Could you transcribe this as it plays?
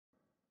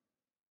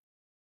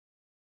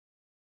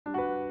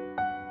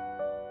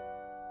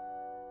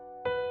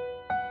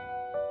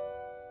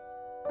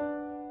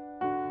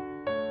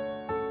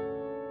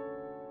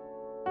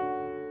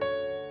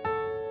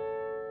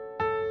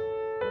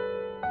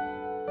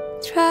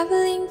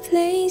Traveling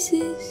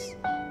places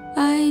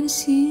I ain't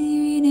seen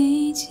you in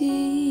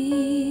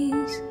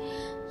ages,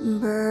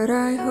 but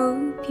I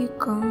hope you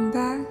come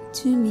back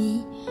to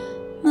me.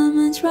 My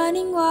mind's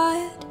running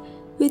wild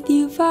with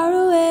you far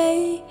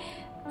away.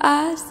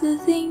 I still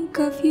think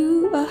of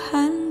you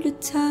 100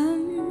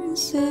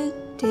 times a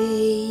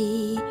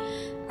day.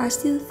 I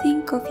still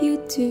think of you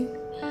too,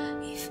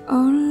 if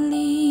only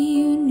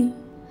you knew.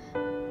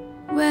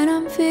 When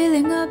I'm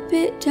feeling a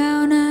bit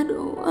down, I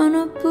don't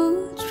wanna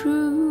pull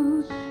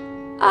through,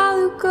 I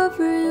look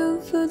over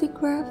your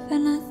photograph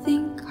and I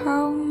think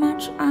how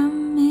much I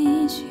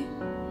miss you.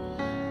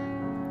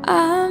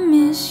 I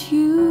miss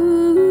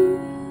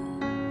you.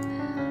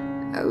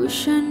 I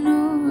wish I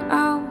knew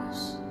I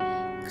was,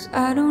 'cause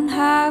I don't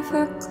have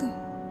a clue.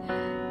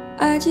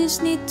 I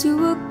just need to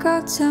work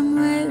out some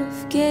way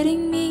of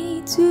getting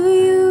me to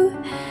you,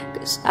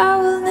 'cause I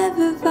will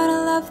never find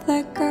a love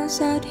like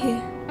ours out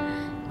here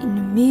in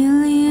a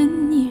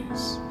million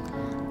years.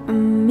 A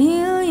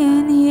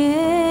million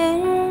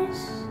years.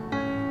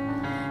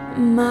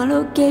 My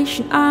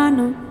location I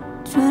know,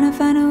 trying to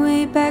find a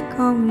way back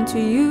home to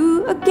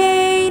you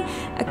again.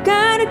 I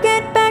gotta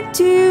get back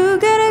to you,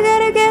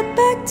 gotta get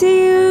back to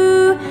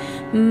you.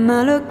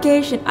 My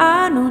location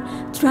I know,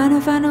 trying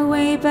to find a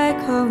way back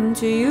home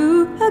to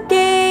you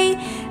again.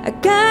 I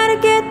gotta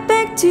get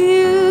back to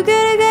you,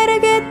 gotta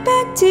get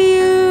back to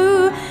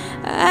you.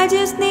 I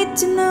just need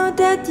to know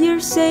that you're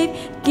safe,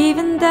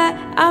 given that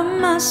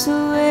I'm miles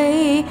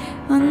away.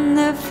 On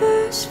the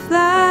first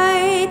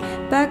flight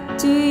back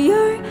to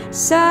your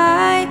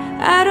side,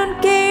 I don't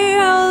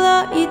care how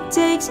long it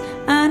takes,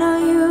 I know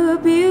you'll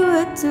be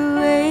worth the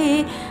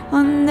wait.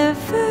 On the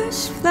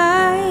first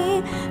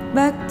flight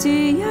back to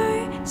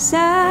your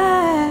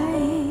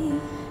side.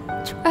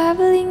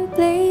 Traveling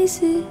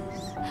places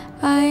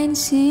I ain't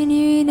seen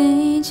you in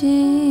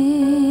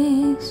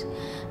ages,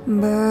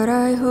 but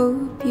I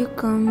hope you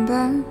come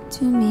back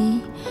to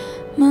me.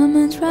 My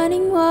mind's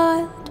running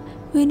wild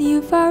with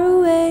you far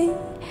away.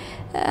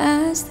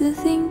 I still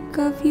think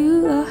of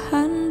you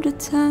 100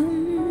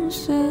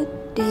 times a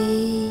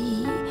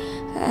day.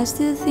 I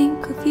still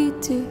think of you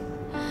too,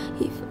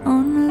 if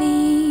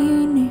only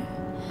you knew.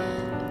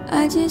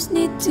 I just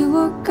need to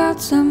work out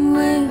some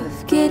way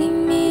of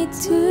getting me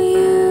to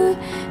you,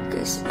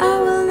 'cause I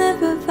will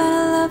never find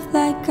a love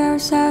like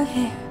ours out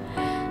here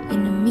in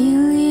a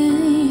million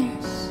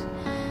years.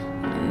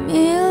 A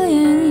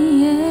million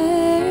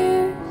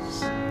years.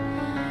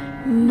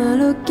 My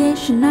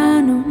location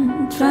I know,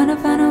 trying to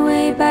find a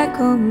way back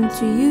home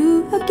to you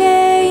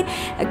again.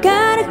 I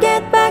gotta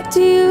get back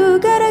to you,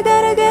 gotta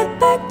get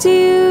back to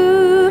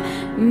you.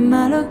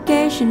 My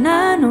location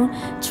I know,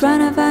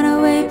 trying to find a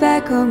way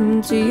back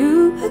home to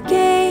you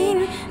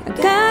again. I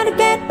gotta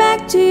get back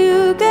to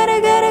you, gotta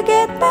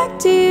get back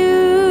to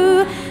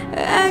you.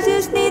 I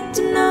just need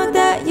to know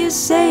that you're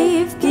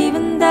safe,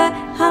 given that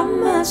I'm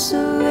miles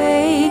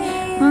away.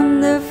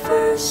 On the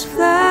first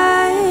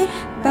flight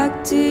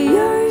back to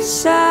your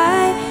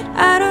side,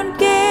 I don't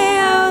care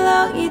how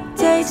long it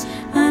takes,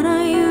 I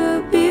know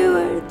you'll be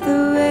worth the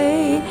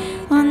wait.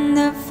 On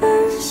the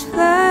first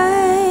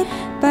flight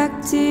back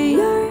to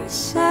your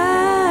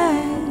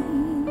side.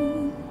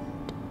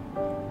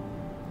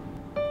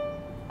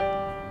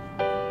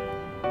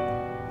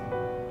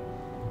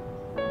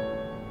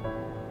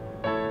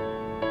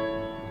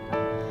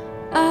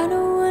 I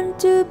don't want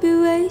to be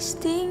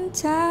wasting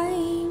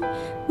time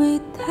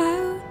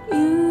without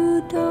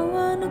you. Don't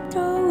wanna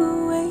throw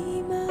away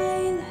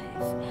my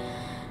life.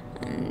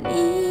 I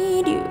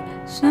need you.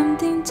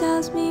 Something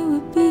tells me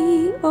we'll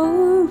be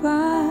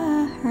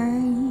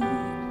alright.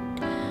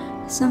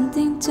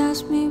 Something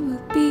tells me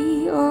we'll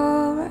be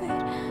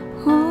alright.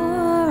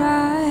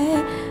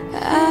 Alright.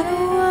 I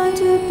don't want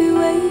to be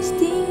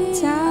wasting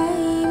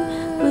time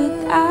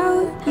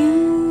without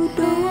you.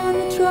 Don't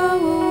wanna throw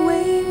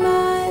away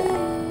my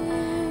life.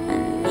 I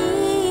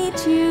need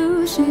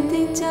you.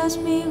 Something tells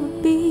me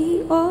we'll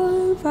be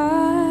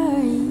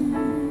alright.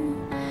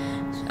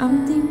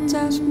 Something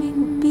tells me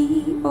we'll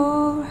be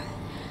alright.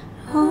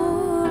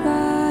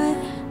 Alright.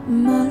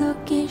 My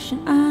location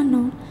I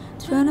know,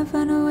 trying to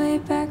find a way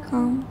back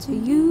home to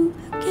you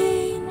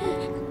again. I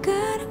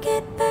gotta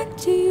get back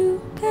to you,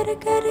 gotta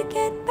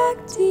get back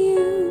to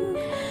you.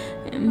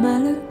 In my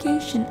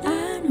location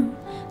I know,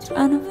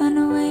 trying to find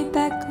a way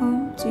back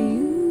home to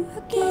you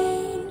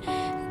again. I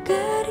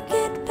gotta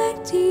get back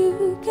to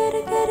you,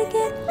 gotta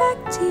get back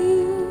to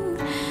you.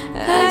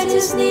 I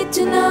just need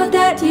to know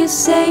that you're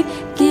safe,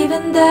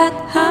 given that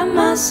I'm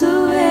miles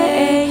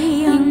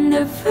away. On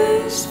the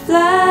first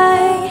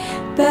flight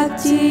back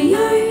to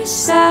your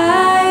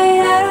side,